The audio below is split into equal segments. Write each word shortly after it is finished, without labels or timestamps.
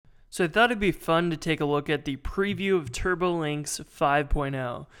So I thought it'd be fun to take a look at the preview of Turbolinks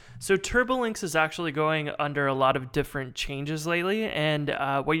 5.0. So Turbolinks is actually going under a lot of different changes lately, and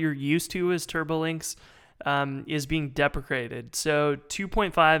what you're used to as Turbolinks is being deprecated. So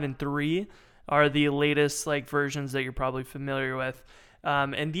 2.5 and 3 are the latest versions that you're probably familiar with.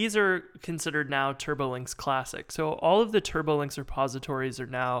 And these are considered now Turbolinks Classic. So all of the Turbolinks repositories are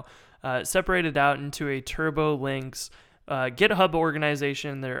now separated out into a Turbolinks GitHub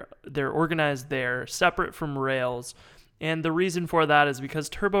organization. They're organized there, separate from Rails. And the reason for that is because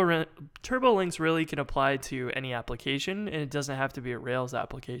Turbolinks really can apply to any application, and it doesn't have to be a Rails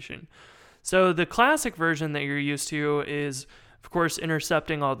application. So the classic version that you're used to is, of course,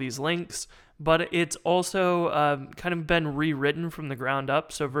 intercepting all these links, but it's also kind of been rewritten from the ground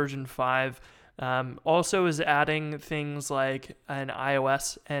up. So version 5 also is adding things like an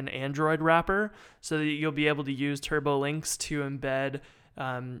iOS and Android wrapper so that you'll be able to use Turbolinks to embed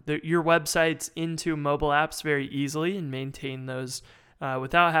your websites into mobile apps very easily and maintain those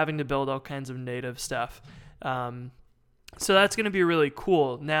without having to build all kinds of native stuff. So that's going to be really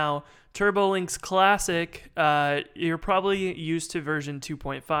cool. Now, Turbolinks Classic, you're probably used to version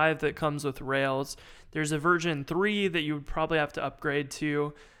 2.5 that comes with Rails. There's a version 3 that you would probably have to upgrade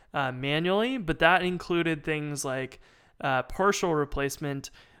to manually, but that included things like partial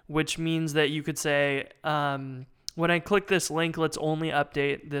replacement, which means that you could say, when I click this link, let's only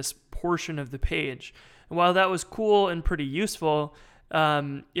update this portion of the page. And while that was cool and pretty useful,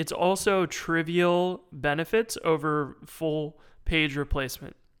 it's also trivial benefits over full page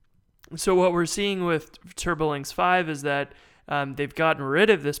replacement. So what we're seeing with Turbolinks 5 is that they've gotten rid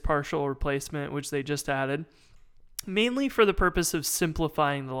of this partial replacement, which they just added, mainly for the purpose of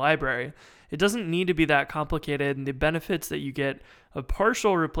simplifying the library. It doesn't need to be that complicated, and the benefits that you get of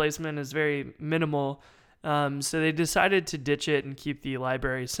partial replacement is very minimal. So they decided to ditch it and keep the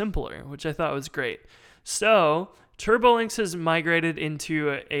library simpler, which I thought was great. So Turbolinks has migrated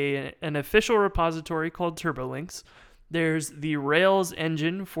into an official repository called Turbolinks. There's the Rails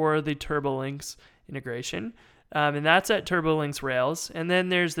engine for the Turbolinks integration, and that's at Turbolinks Rails. And then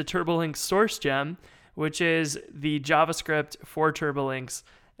there's the Turbolinks source gem, which is the JavaScript for Turbolinks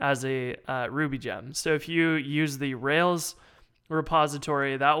as a Ruby gem. So if you use the Rails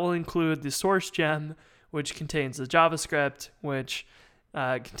repository, that will include the source gem, which contains the JavaScript, which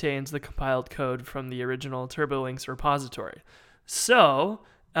contains the compiled code from the original Turbolinks repository. So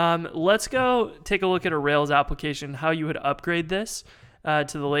let's go take a look at a Rails application, how you would upgrade this to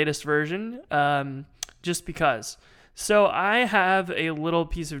the latest version, just because. So I have a little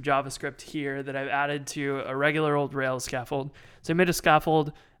piece of JavaScript here that I've added to a regular old Rails scaffold. So I made a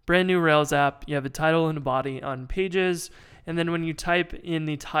scaffold, brand new Rails app. You have a title and a body on pages. And then when you type in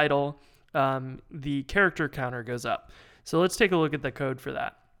the title, the character counter goes up. So let's take a look at the code for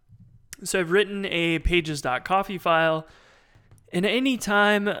that. So I've written a pages.coffee file. And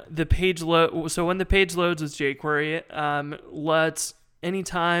anytime the page so when the page loads with jQuery,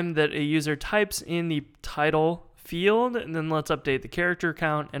 anytime that a user types in the title field, and then let's update the character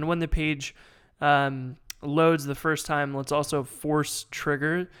count. And when the page loads the first time, let's also force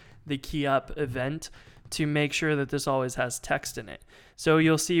trigger the key up event to make sure that this always has text in it. So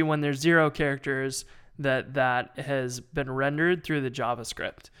you'll see when there's 0 characters that has been rendered through the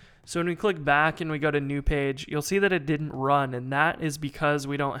JavaScript. So when we click back and we go to new page, you'll see that it didn't run, and that is because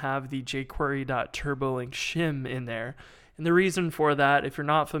we don't have the jQuery.turbolinks shim in there. And the reason for that, if you're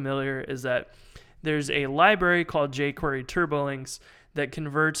not familiar, is that there's a library called jQuery Turbolinks that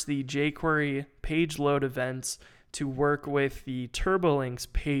converts the jQuery page load events to work with the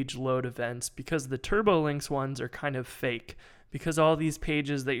Turbolinks page load events, because the Turbolinks ones are kind of fake, because all these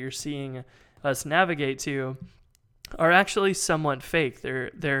pages that you're seeing us navigate to are actually somewhat fake.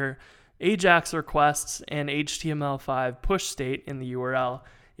 They're AJAX requests and HTML5 push state in the URL.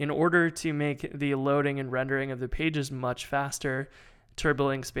 In order to make the loading and rendering of the pages much faster,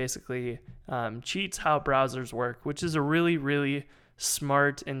 Turbolinks basically cheats how browsers work, which is a really, really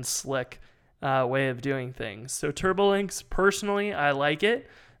smart and slick way of doing things. So Turbolinks, personally, I like it.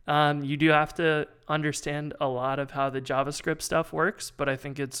 You do have to understand a lot of how the JavaScript stuff works, but I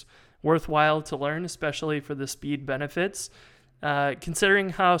think it's worthwhile to learn, especially for the speed benefits,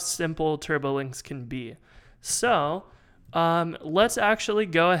 considering how simple Turbolinks can be. So let's actually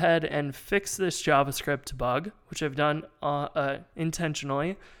go ahead and fix this JavaScript bug, which I've done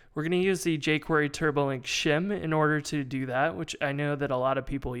intentionally. We're going to use the jQuery Turbolinks shim in order to do that, which I know that a lot of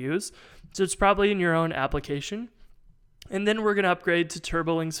people use. So it's probably in your own application. And then we're going to upgrade to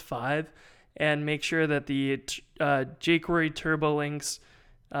Turbolinks 5 and make sure that the jQuery Turbolinks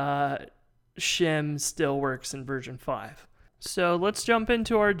shim still works in version 5. So let's jump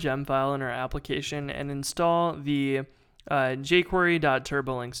into our gem file in our application and install the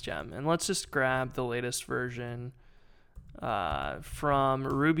jQuery.turbolinks gem. And let's just grab the latest version from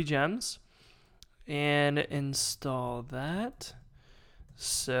Ruby Gems and install that.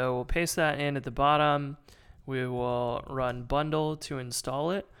 So we'll paste that in at the bottom. We will run bundle to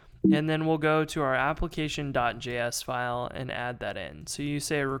install it. And then we'll go to our application.js file and add that in. So you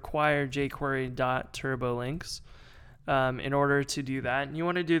say require jQuery.turbolinks in order to do that. And you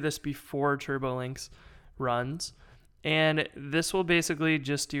want to do this before Turbolinks runs. And this will basically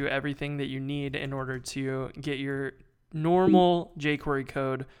just do everything that you need in order to get your normal jQuery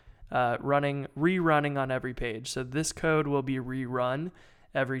code rerunning on every page. So this code will be rerun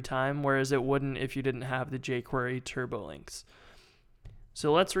every time, whereas it wouldn't if you didn't have the jQuery Turbolinks.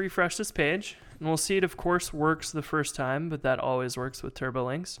 So let's refresh this page, and we'll see it of course works the first time, but that always works with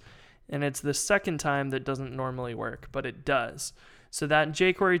Turbolinks. And it's the second time that doesn't normally work, but it does. So that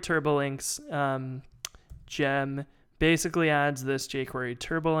jQuery Turbolinks gem basically adds this jQuery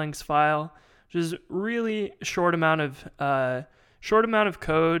Turbolinks file, which is really short amount of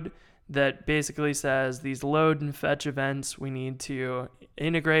code that basically says these load and fetch events we need to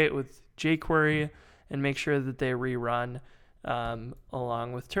integrate with jQuery and make sure that they rerun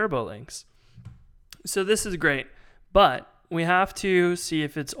along with Turbolinks. So this is great, but we have to see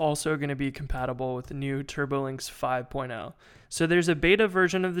if it's also going to be compatible with the new Turbolinks 5.0. So there's a beta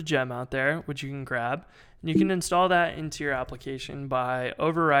version of the gem out there, which you can grab, and you can install that into your application by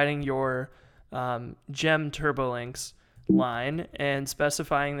overriding your gem Turbolinks line and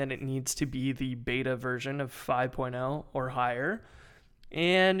specifying that it needs to be the beta version of 5.0 or higher.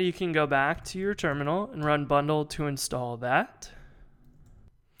 And you can go back to your terminal and run bundle to install that.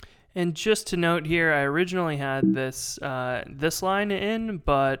 And just to note here, I originally had this line in,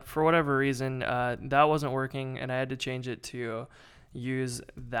 but for whatever reason, that wasn't working, and I had to change it to use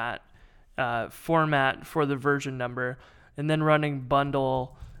that format for the version number. And then running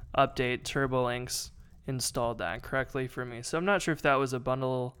bundle update Turbolinks installed that correctly for me. So I'm not sure if that was a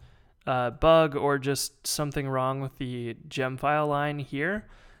bundle bug or just something wrong with the gem file line here.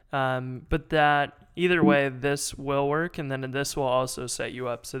 But that either way, this will work, and then this will also set you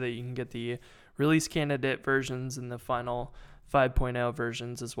up so that you can get the release candidate versions and the final 5.0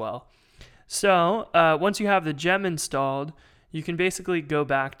 versions as well. So once you have the gem installed, you can basically go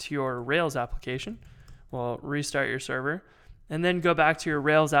back to your Rails application. Well, restart your server, and then go back to your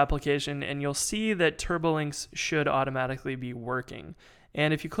Rails application, and you'll see that Turbolinks should automatically be working.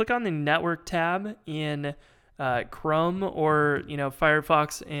 And if you click on the network tab in Chrome, or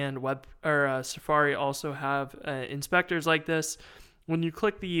Firefox and Safari also have inspectors like this. When you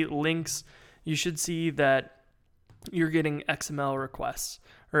click the links, you should see that you're getting XML requests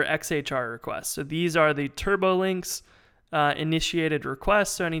or XHR requests. So these are the Turbolinks initiated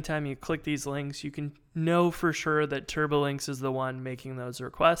requests. So anytime you click these links, you can know for sure that Turbolinks is the one making those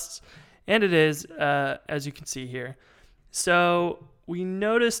requests, and it is, as you can see here. So we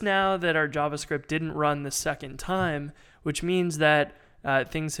notice now that our JavaScript didn't run the second time, which means that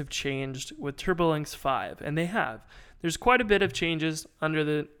things have changed with Turbolinks 5, and they have. There's quite a bit of changes under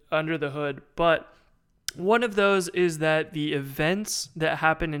the hood, but one of those is that the events that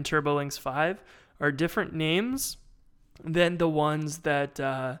happen in Turbolinks 5 are different names than the ones that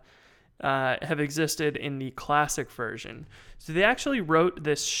have existed in the classic version. So they actually wrote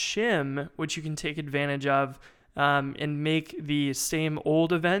this shim, which you can take advantage of and make the same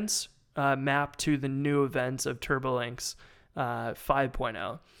old events map to the new events of Turbolinks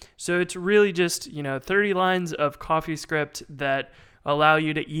 5.0. So it's really just 30 lines of CoffeeScript that allow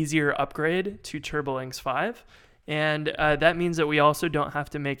you to easier upgrade to Turbolinks 5. And that means that we also don't have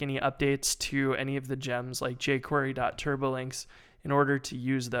to make any updates to any of the gems like jQuery.turbolinks in order to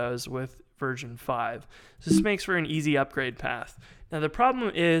use those with version 5. So this makes for an easy upgrade path. Now the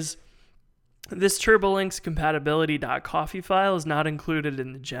problem is this Turbolinks compatibility.coffee file is not included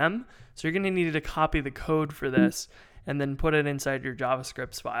in the gem. So you're going to need to copy the code for this and then put it inside your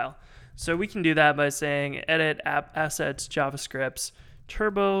JavaScript file. So we can do that by saying edit app assets JavaScripts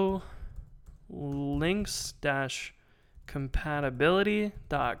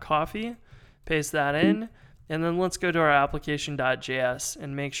turbolinks-compatibility.coffee, paste that in, and then let's go to our application.js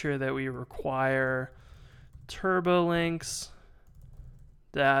and make sure that we require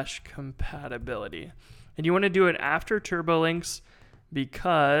Turbolinks-compatibility. And you want to do it after Turbolinks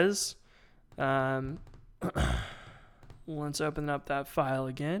because let's open up that file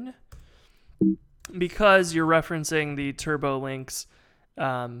again, because you're referencing the Turbolinks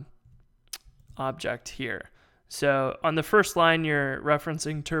object here. So on the first line, you're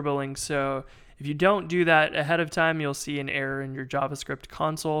referencing Turbolinks. So If you don't do that ahead of time, you'll see an error in your JavaScript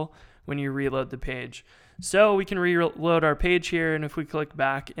console when you reload the page. So we can reload our page here, and if we click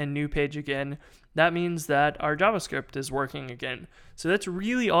back and new page again, that means that our JavaScript is working again. So that's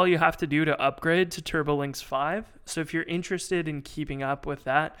really all you have to do to upgrade to Turbolinks 5. So if you're interested in keeping up with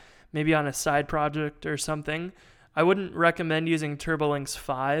that, maybe on a side project or something, I wouldn't recommend using Turbolinks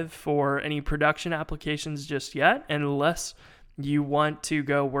 5 for any production applications just yet, unless you want to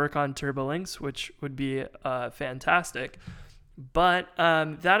go work on Turbolinks, which would be fantastic. But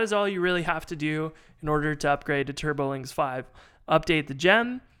that is all you really have to do in order to upgrade to Turbolinks 5. Update the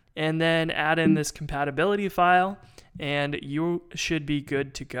gem, and then add in this compatibility file, and you should be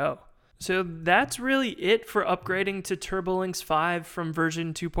good to go. So that's really it for upgrading to Turbolinks 5 from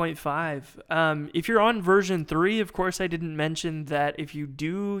version 2.5. If you're on version 3, of course, I didn't mention that if you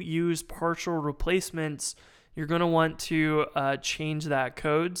do use partial replacements, you're going to want to change that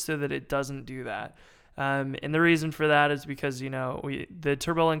code so that it doesn't do that. And the reason for that is because, the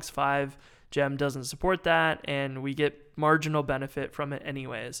Turbolinks 5 gem doesn't support that, and we get marginal benefit from it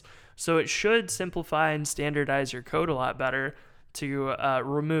anyways. So it should simplify and standardize your code a lot better to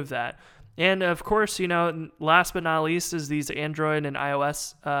remove that. And of course, last but not least is these Android and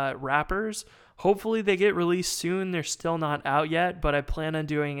iOS wrappers. Hopefully they get released soon. They're still not out yet, but I plan on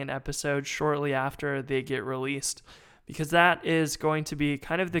doing an episode shortly after they get released, because that is going to be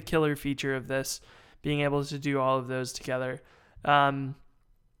kind of the killer feature of this, being able to do all of those together.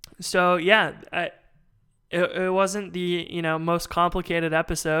 So yeah, it wasn't the most complicated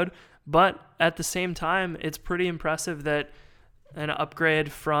episode, but at the same time, it's pretty impressive that an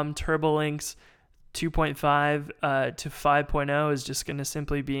upgrade from Turbolinks 2.5 to 5.0 is just going to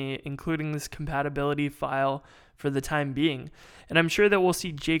simply be including this compatibility file for the time being. And I'm sure that we'll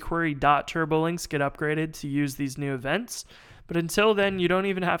see jQuery.turbolinks get upgraded to use these new events. But until then, you don't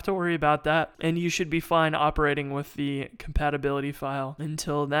even have to worry about that, and you should be fine operating with the compatibility file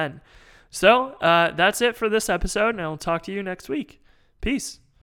until then. So that's it for this episode, and I'll talk to you next week. Peace.